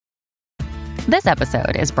This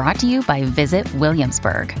episode is brought to you by Visit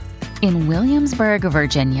Williamsburg. In Williamsburg,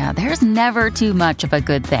 Virginia, there's never too much of a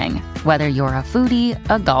good thing. Whether you're a foodie,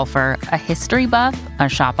 a golfer, a history buff, a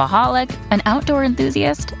shopaholic, an outdoor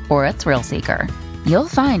enthusiast, or a thrill seeker, you'll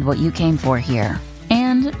find what you came for here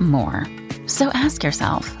and more. So ask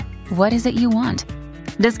yourself, what is it you want?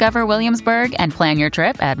 Discover Williamsburg and plan your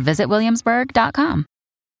trip at visitwilliamsburg.com.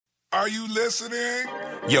 Are you listening?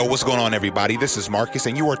 Yo, what's going on, everybody? This is Marcus,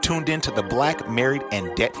 and you are tuned in to the Black, Married,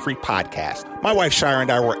 and Debt-Free podcast. My wife, Shira, and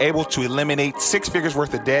I were able to eliminate 6 figures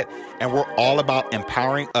worth of debt, and we're all about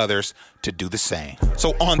empowering others to do the same.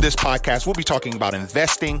 So on this podcast, we'll be talking about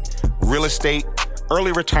investing, real estate,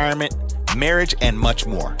 early retirement, marriage, and much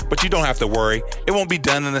more. But you don't have to worry. It won't be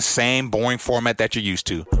done in the same boring format that you're used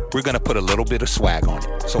to. We're going to put a little bit of swag on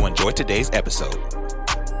it. So enjoy today's episode.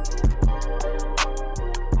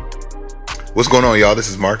 What's going on, y'all? This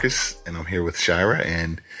is Marcus, and I'm here with Shira,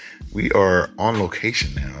 and we are on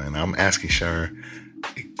location now, and I'm asking Shira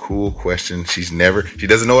a cool question. She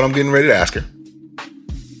doesn't know what I'm getting ready to ask her,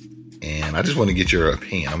 and I just want to get your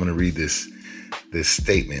opinion. I'm going to read this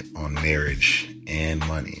statement on marriage and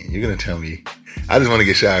money, and you're going to tell me. I just want to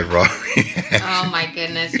get Shira's raw reaction. Oh my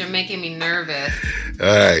goodness, you're making me nervous. All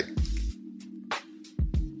right,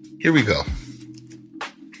 here we go.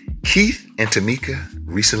 Keith and Tamika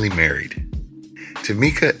recently married.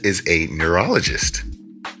 Tamika is a neurologist,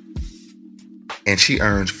 and she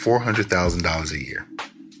earns $400,000 a year.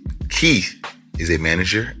 Keith is a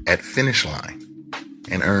manager at Finish Line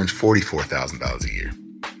and earns $44,000 a year.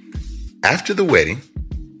 After the wedding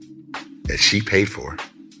that she paid for,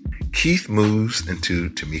 Keith moves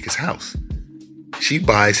into Tamika's house. She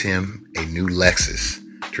buys him a new Lexus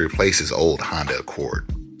to replace his old Honda Accord,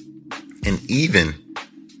 and even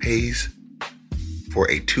pays for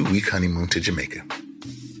a 2-week honeymoon to Jamaica.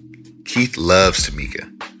 Keith loves Tamika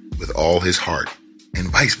with all his heart and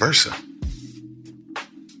vice versa.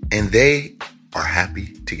 And they are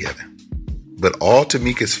happy together. But all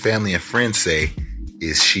Tamika's family and friends say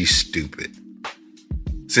is she's stupid.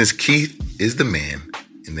 Since Keith is a man,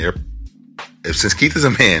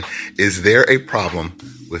 is there a problem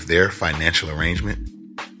with their financial arrangement?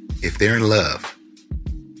 If they're in love,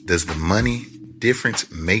 does the money difference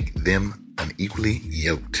make them unequally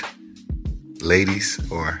yoked? Ladies,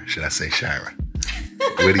 or should I say Shira?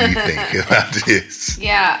 What do you think about this?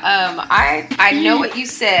 Yeah, I know what you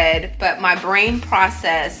said, but my brain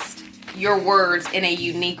processed your words in a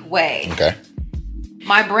unique way. Okay.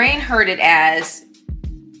 My brain heard it as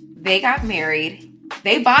they got married,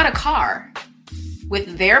 they bought a car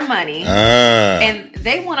with their money, and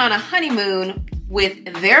they went on a honeymoon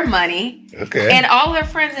with their money. Okay. And all their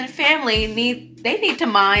friends and family need to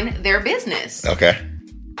mind their business. Okay.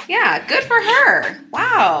 Yeah, good for her.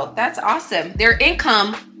 Wow, that's awesome. Their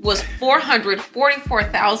income was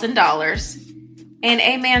 $444,000, and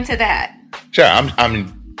amen to that. Sure,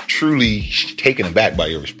 I'm truly taken aback by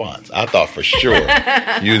your response. I thought for sure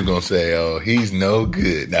you was gonna say, "Oh, he's no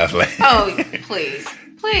good." And I was like, "Oh, please."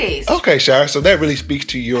 Okay, Shira. So that really speaks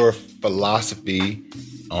to your philosophy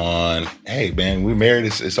on, hey, man, we married.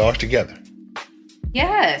 It's ours together.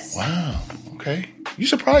 Yes. Wow. Okay. You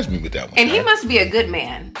surprised me with that one. And he must be a good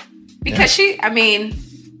man. Because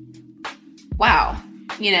wow.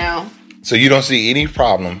 You know. So you don't see any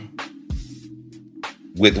problem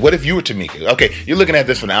with, what if you were Tamika? Okay, you're looking at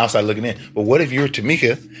this from the outside looking in. But what if you were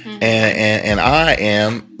Tamika, and I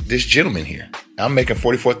am this gentleman here? I'm making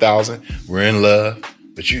 $44,000. We're in love.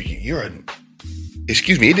 But you're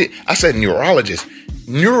I said neurologist.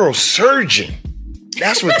 Neurosurgeon.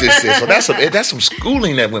 That's what this is. So that's some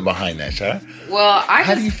schooling that went behind that, Shira. Well,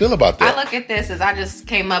 how do you feel about that? I look at this as I just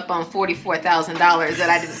came up on $44,000 that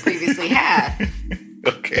I didn't previously have.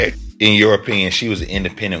 Okay. In your opinion, she was an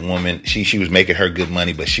independent woman. She was making her good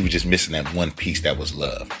money, but she was just missing that one piece that was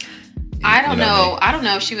love. I don't know. I don't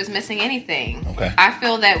know if she was missing anything. Okay. I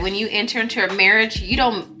feel that when you enter into a marriage, you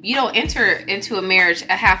don't enter into a marriage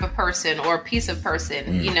a half a person or a piece of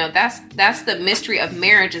person. You know, that's the mystery of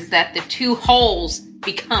marriage, is that the two wholes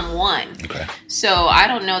become one. Okay. So I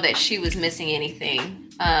don't know that she was missing anything.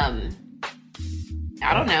 I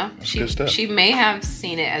don't know. She may have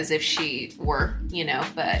seen it as if she were,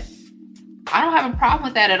 but I don't have a problem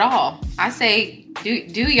with that at all. I say do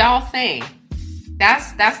y'all thing.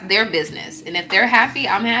 That's their business. And if they're happy,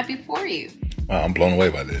 I'm happy for you. Wow, I'm blown away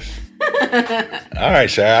by this. All right,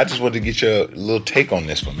 Shira, I just wanted to get your little take on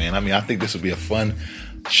this one, man. I mean, I think this will be a fun,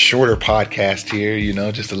 shorter podcast here,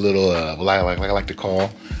 just a little, what I like to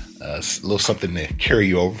call a little something to carry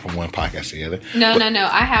you over from one podcast to the other. No.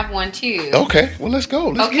 I have one too. Okay, well, let's go.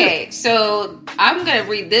 Let's get it. So I'm going to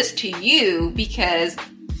read this to you because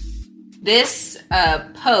This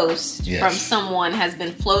post from someone has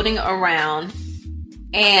been floating around,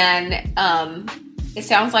 and it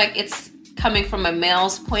sounds like it's coming from a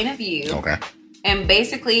male's point of view. Okay. And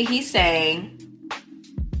basically he's saying,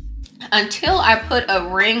 until I put a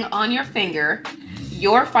ring on your finger,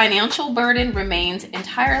 your financial burden remains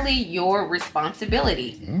entirely your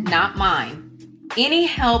responsibility, not mine. Any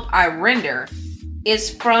help I render is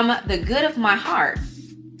from the good of my heart.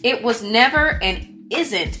 It was never and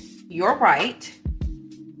isn't your right,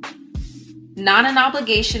 not an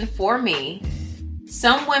obligation for me.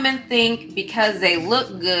 Some women think because they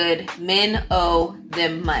look good, men owe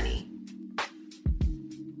them money.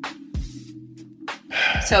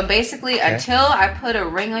 So basically, until I put a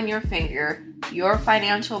ring on your finger, your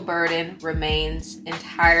financial burden remains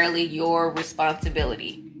entirely your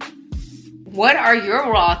responsibility. What are your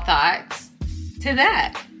raw thoughts to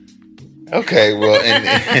that? Okay, well,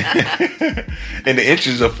 in the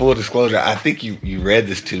interest of full disclosure, I think you read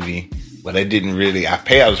this to me, but I didn't really.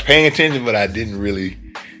 I was paying attention, but I didn't really,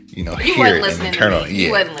 hear it internally.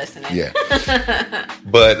 You wasn't listening. Yeah.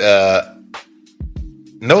 But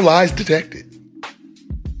no lies detected.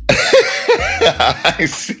 I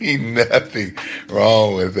see nothing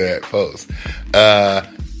wrong with that post.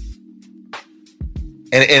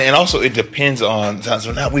 And also it depends on,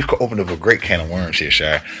 so now we've opened up a great can of worms here,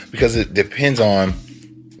 Shire, because it depends on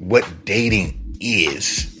what dating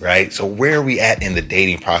is, right? So where are we at in the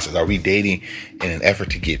dating process? Are we dating in an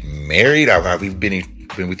effort to get married? Or have we been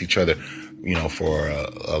with each other, for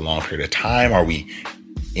a long period of time? Are we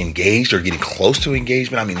engaged or getting close to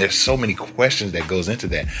engagement? I mean, there's so many questions that goes into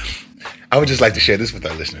that. I would just like to share this with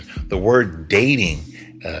our listeners. The word dating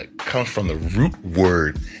comes from the root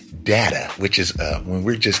word data, which is when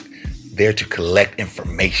we're just there to collect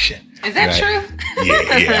information. Is that true?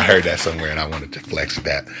 Yeah, I heard that somewhere and I wanted to flex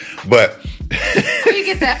that. But where you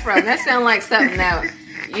get that from? That sounds like something that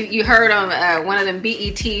you heard on one of them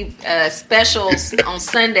BET specials on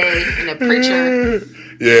Sunday, and a preacher.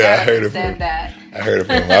 Yeah, I heard it from that. I heard it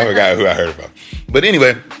from him. I forgot who I heard it from. But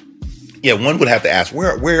anyway, yeah, one would have to ask,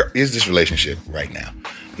 where is this relationship right now?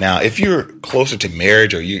 Now, if you're closer to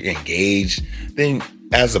marriage or you're engaged, then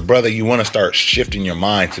as a brother, you want to start shifting your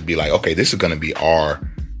mind to be like, okay, this is going to be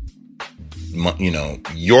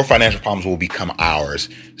your financial problems will become ours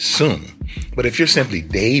soon. But if you're simply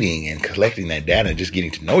dating and collecting that data and just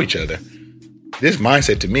getting to know each other, this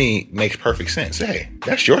mindset to me makes perfect sense. Hey,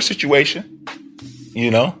 that's your situation.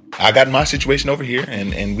 I got my situation over here,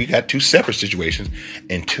 and we got two separate situations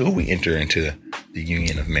until we enter into the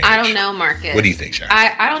union of marriage. I don't know, Marcus. What do you think, Sharon?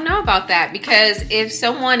 I don't know about that, because if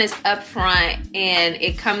someone is upfront and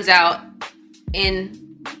it comes out in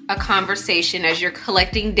a conversation as you're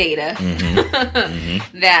collecting data,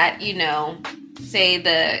 that, say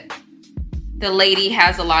the lady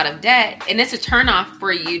has a lot of debt, and it's a turnoff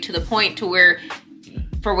for you to the point to where,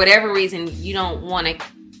 for whatever reason, you don't want to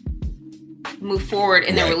move forward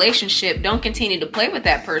in the relationship, don't continue to play with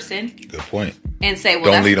that person. Good point. And say,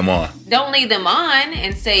 well, don't lead them on. Don't lead them on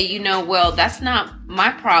and say, well, that's not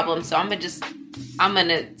my problem. So I'm going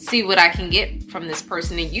to see what I can get from this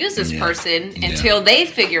person and use this person until they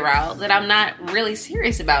figure out that I'm not really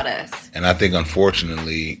serious about us. And I think,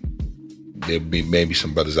 unfortunately, there'll be maybe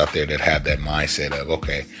some brothers out there that have that mindset of,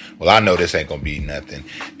 okay, well, I know this ain't going to be nothing.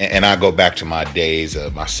 And I go back to my days,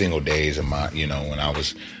 my single days of my, when I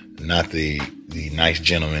was not the nice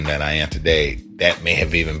gentleman that I am today. That may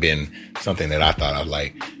have even been something that I thought I was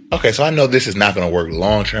like, okay, so I know this is not going to work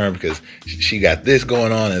long term because she got this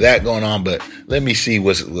going on and that going on, but let me see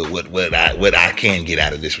what I can get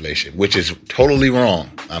out of this relationship, which is totally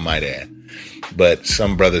wrong, I might add. But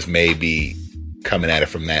some brothers may be coming at it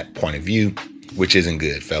from that point of view, which isn't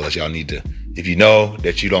good, fellas. Y'all need to, if you know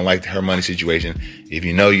that you don't like her money situation, if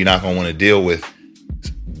you know you're not going to want to deal with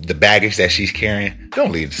the baggage that she's carrying,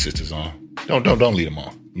 don't lead the sisters on. Don't lead them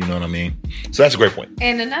on. You know what I mean? So that's a great point.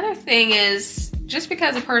 And another thing is, just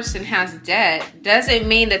because a person has debt doesn't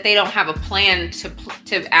mean that they don't have a plan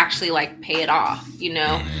to actually pay it off.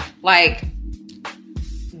 Like,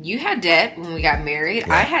 you had debt when we got married.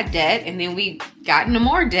 Right. I had debt, and then we got into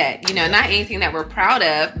more debt. Not anything that we're proud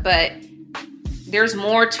of, but there's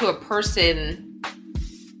more to a person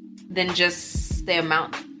than just the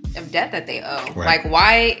amount of debt that they owe. Right. Like,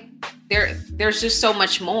 why there's just so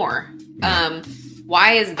much more. Yeah.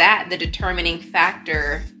 Why is that the determining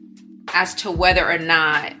factor as to whether or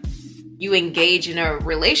not you engage in a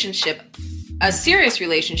relationship, a serious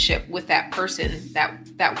relationship with that person,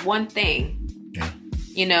 that one thing?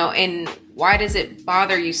 Yeah. And why does it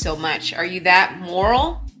bother you so much? Are you that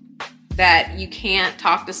moral that you can't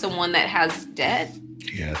talk to someone that has debt?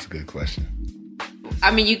 Yeah, that's a good question.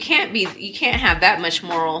 I mean, you can't have that much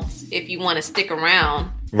morals if you want to stick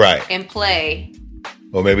around, right, and play.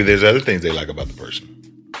 Well, maybe there's other things they like about the person.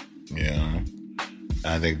 You know,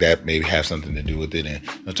 I think that maybe has something to do with it. And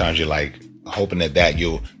sometimes you're like hoping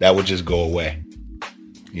that would just go away.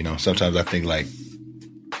 You know, sometimes I think like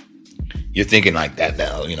you're thinking like that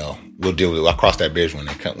now. You know, we'll deal with it. I'll cross that bridge when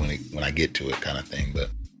I get to it, kind of thing. But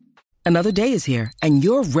another day is here, and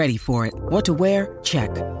you're ready for it. What to wear? Check.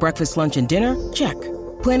 Breakfast, lunch, and dinner? Check.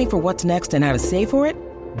 Planning for what's next and how to save for it?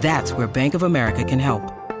 That's where Bank of America can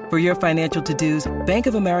help. For your financial to-dos, Bank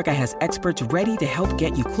of America has experts ready to help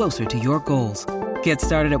get you closer to your goals. Get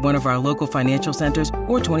started at one of our local financial centers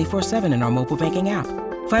or 24/7 in our mobile banking app.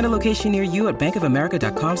 Find a location near you at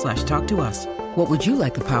bankofamerica.com/talktous. What would you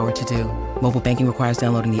like the power to do? Mobile banking requires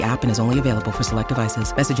downloading the app and is only available for select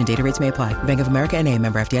devices. Message and data rates may apply. Bank of America NA,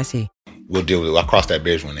 member FDIC. We'll deal with it. I'll cross that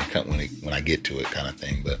bridge when I get to it, kind of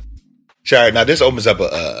thing. But Shire, now this opens up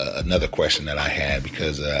another question that I had,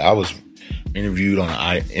 because I was interviewed on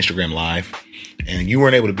Instagram Live, and you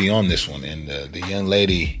weren't able to be on this one. And the young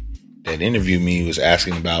lady that interviewed me was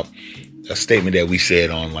asking about a statement that we said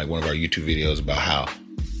on like one of our YouTube videos about how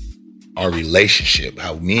our relationship,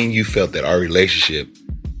 how me and you felt that our relationship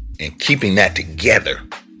and keeping that together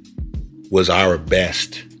was our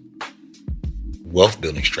best wealth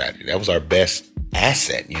building strategy. That was our best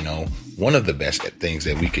asset, you know, one of the best things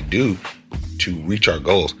that we could do to reach our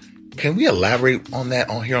goals. Can we elaborate on that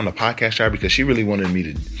on here on the podcast, Shire? Because she really wanted me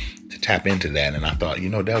to tap into that. And I thought, you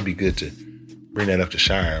know, that would be good to bring that up to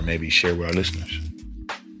Shire and maybe share with our listeners.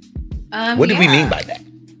 What do we mean by that?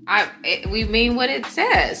 We mean what it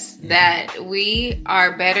says, that we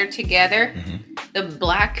are better together. Mm-hmm. The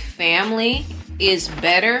Black family is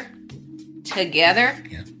better together.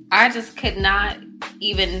 Yeah. I just could not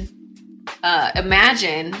even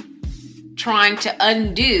imagine trying to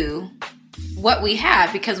undo what we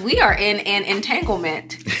have, because we are in an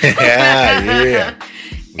entanglement. Yeah.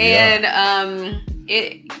 And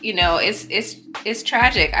it's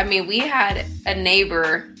tragic. I mean, we had a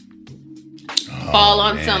neighbor fall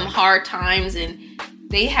on some hard times, and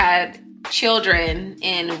they had children,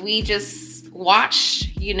 and we just watched,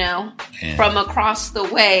 from across the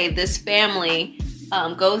way, this family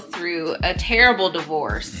go through a terrible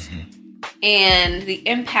divorce, and the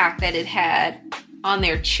impact that it had on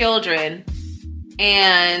their children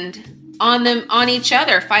and on each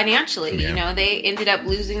other financially. Yeah. They ended up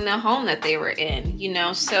losing the home that they were in,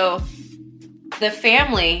 so the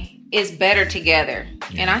family is better together.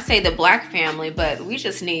 Yeah. And I say the Black family, but we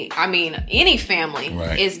just need, any family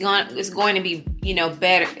is going to be,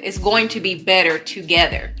 better. It's going to be better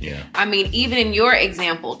together. Yeah. Even in your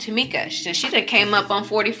example, Tamika, she done came up on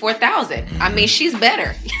 44,000. Mm-hmm. She's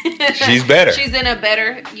better. She's better. She's in a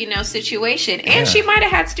better, situation. And she might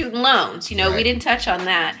have had student loans. We didn't touch on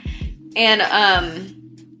that. And,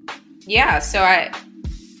 so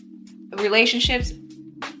relationships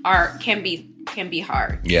can be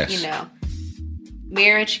hard. Yes.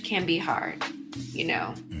 Marriage can be hard.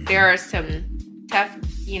 Mm-hmm. There are some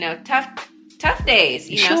tough days.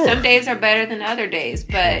 Sure. Some days are better than other days,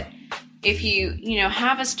 but if you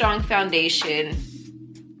have a strong foundation,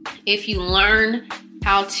 if you learn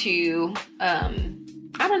how to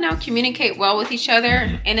communicate well with each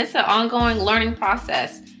other, and it's an ongoing learning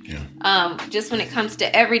process. Yeah. Just when it comes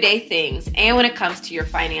to everyday things, and when it comes to your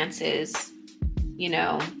finances,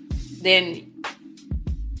 then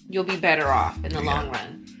you'll be better off in the long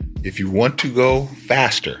run. If you want to go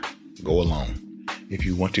faster, go alone. If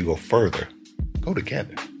you want to go further, go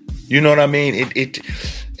together. You know what I mean?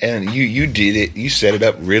 And you did it. You set it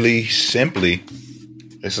up really simply.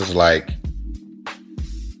 This is like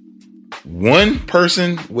one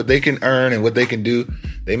person, what they can earn and what they can do,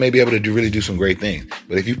 they may be able to really do some great things.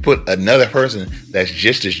 But if you put another person that's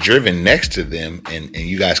just as driven next to them, and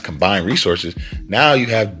you guys combine resources, now you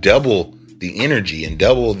have double the energy and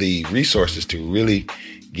double the resources to really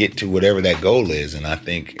get to whatever that goal is. And I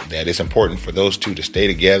think that it's important for those two to stay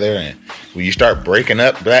together. And when you start breaking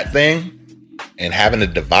up that thing and having to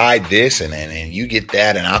divide this and you get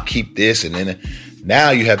that and I'll keep this, and then now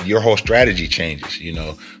you have your whole strategy changes,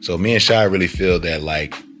 So me and Shai really feel that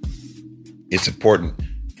like it's important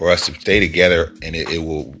for us to stay together, and it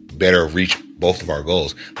will better reach both of our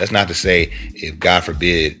goals. That's not to say if, God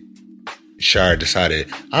forbid, Shire decided,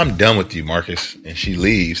 I'm done with you, Marcus, and she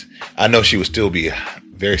leaves, I know she would still be a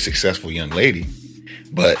very successful young lady,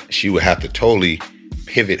 but she would have to totally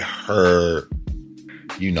pivot her,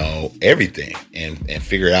 everything and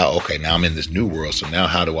figure out, okay, now I'm in this new world. So now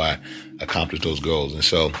how do I accomplish those goals? And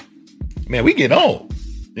so, man, we get old.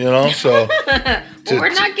 You know, so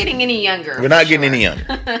we're not getting any younger. We're not getting any younger.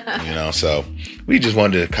 You know, so we just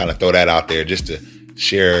wanted to kind of throw that out there just to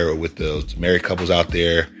share with those married couples out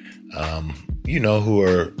there, you know, who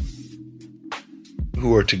are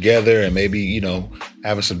together and maybe, you know,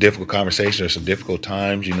 having some difficult conversations or some difficult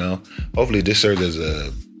times. You know, hopefully this serves as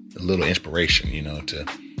a little inspiration, you know, to,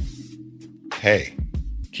 hey,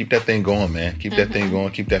 keep that thing going, man. Keep that thing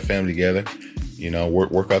going. Keep that family together. You know,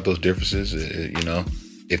 work out those differences. You know,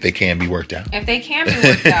 if they can be worked out. If they can be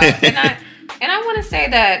worked out. And I want to say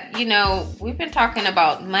that, you know, we've been talking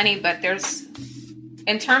about money, but there's,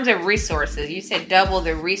 in terms of resources, you said double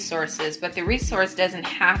the resources, but the resource doesn't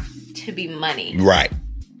have to be money. Right.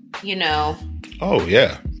 You know. Oh,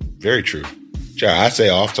 yeah. Very true. I say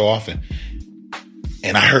so often,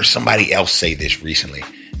 and I heard somebody else say this recently.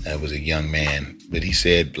 It was a young man, but he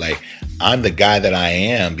said, like, I'm the guy that I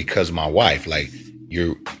am because of my wife. Like,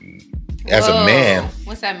 you're, as a man.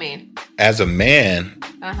 What's that mean? As a man,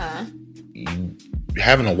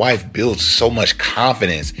 having a wife builds so much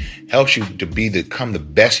confidence, helps you to become the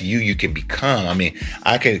best you can become. I mean,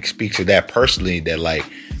 I can speak to that personally, that like,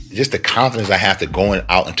 just the confidence I have to going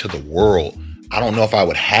out into the world. I don't know if I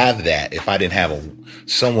would have that if I didn't have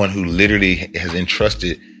someone who literally has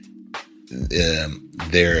entrusted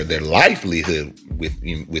their livelihood with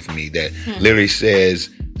me, that literally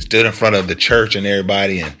stood in front of the church and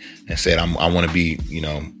everybody and said, I want to be, you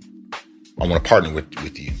know, I want to partner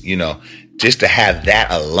with you, you know. Just to have that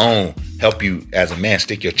alone help you as a man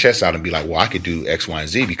stick your chest out and be like, well, I could do X, Y, and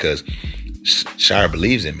Z because Shira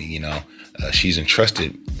believes in me, you know. She's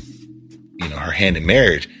entrusted, you know, her hand in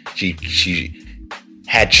marriage. She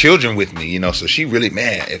had children with me, you know, so she really,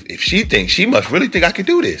 man, if she thinks, she must really think I could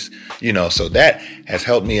do this, you know. So that has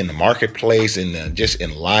helped me in the marketplace and just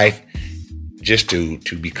in life, just to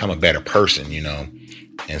become a better person, you know.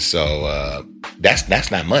 And so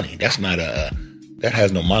that's not money. That's not that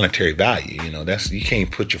has no monetary value, you know. You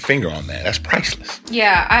can't put your finger on that. That's priceless.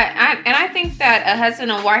 Yeah, I think that a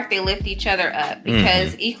husband and wife, they lift each other up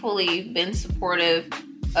because equally been supportive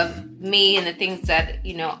of me and the things that,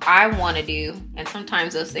 you know, I want to do, and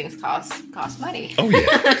sometimes those things cost money. Oh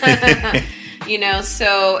yeah. You know,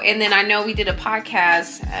 so, and then I know we did a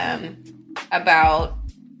podcast about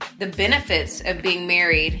the benefits of being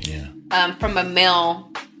married from a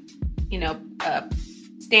male, you know,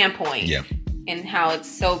 standpoint. Yeah. And how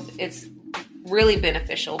it's really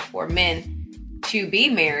beneficial for men to be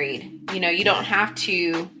married. You know, you don't have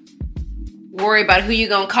to worry about who you're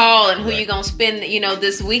going to call and who you're going to spend, you know,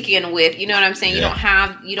 this weekend with. You know what I'm saying?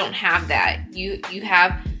 Yeah. You don't have that. You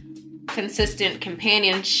have consistent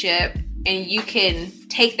companionship, and you can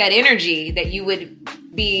take that energy that you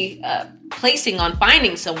would be placing on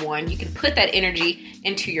finding someone. You can put that energy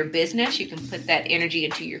into your business. You can put that energy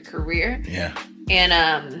into your career. Yeah.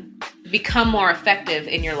 And become more effective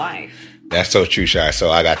in your life. That's so true, Shire.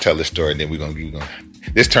 So I got to tell this story, and then we're gonna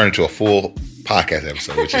this turned into a full podcast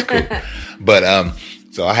episode, which is cool. But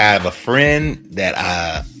so I have a friend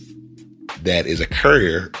that is a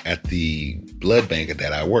courier at the blood bank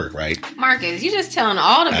that I work. Right, Marcus, you just telling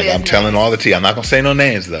all the business. I'm telling all the tea. I'm not gonna say no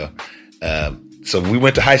names though. So we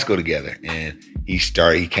went to high school together, and he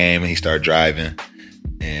came and he started driving.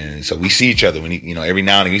 And so we see each other when you know, every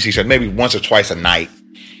now and then we see each other, maybe once or twice a night.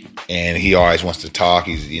 And he always wants to talk.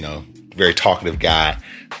 He's, you know, very talkative guy.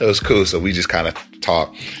 So it was cool. So we just kind of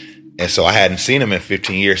talk. And so I hadn't seen him in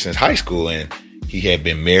 15 years since high school. And he had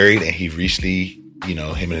been married, and he recently, you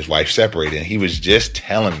know, him and his wife separated. And he was just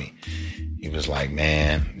telling me, he was like,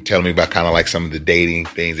 man, telling me about kind of like some of the dating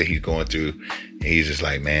things that he's going through. And he's just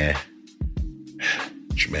like, man,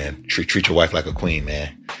 treat your wife like a queen,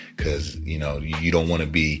 man. Because, you know, you don't want to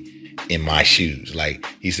be in my shoes. Like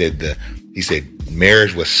he said,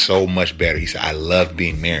 marriage was so much better. He said, I love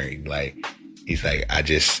being married. Like, he's like,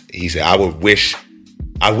 he said, I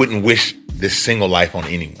wouldn't wish this single life on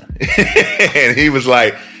anyone. And he was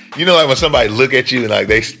like, you know, like when somebody look at you and like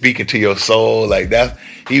they speak into your soul, like that,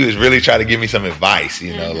 he was really trying to give me some advice,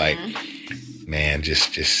 you know, like, man,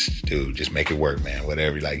 just make it work, man.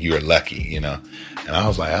 Whatever, like, you're lucky, you know. And I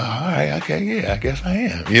was like, oh, all right, okay, yeah, I guess I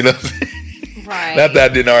am, you know. Right. Not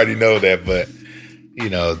that I didn't already know that, but you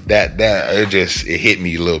know, that it hit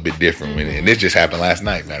me a little bit different, and this just happened last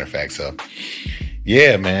night, matter of fact. So,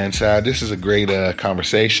 yeah, man. So this is a great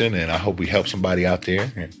conversation, and I hope we help somebody out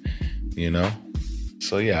there. You know,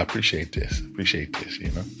 so yeah, I appreciate this.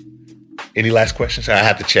 You know. Any last questions? I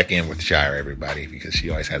have to check in with Shire, everybody, because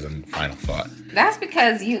she always has a final thought. That's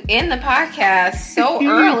because you end the podcast so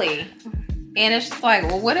early. And it's just like,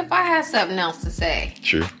 well, what if I had something else to say?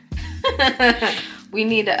 True. We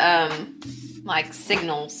need to like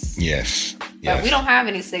signals. Yes. But we don't have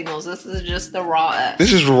any signals. This is just the raw us.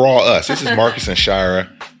 This is raw us. This is Marcus and Shira.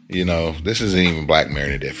 You know, this isn't even Black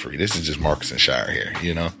Married and Debt Free. This is just Marcus and Shira here,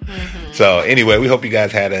 you know? Mm-hmm. So anyway, we hope you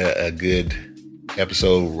guys had a good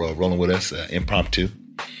episode rolling with us, impromptu.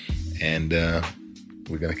 And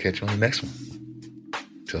we're going to catch you on the next one.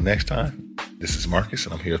 Till next time, this is Marcus,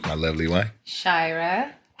 and I'm here with my lovely wife,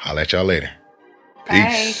 Shira. Holla at y'all later. Bye.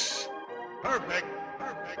 Peace. Perfect.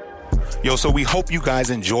 Yo, so we hope you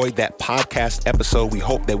guys enjoyed that podcast episode. We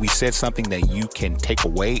hope that we said something that you can take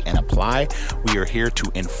away and apply. We are here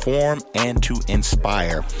to inform and to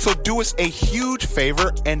inspire. So do us a huge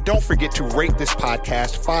favor and don't forget to rate this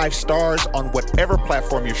podcast 5 stars on whatever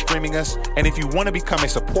platform you're streaming us. And if you want to become a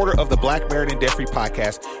supporter of the Black Married and Debt Free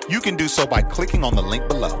podcast, you can do so by clicking on the link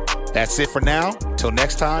below. That's it for now. Till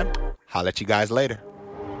next time, holla at you guys later.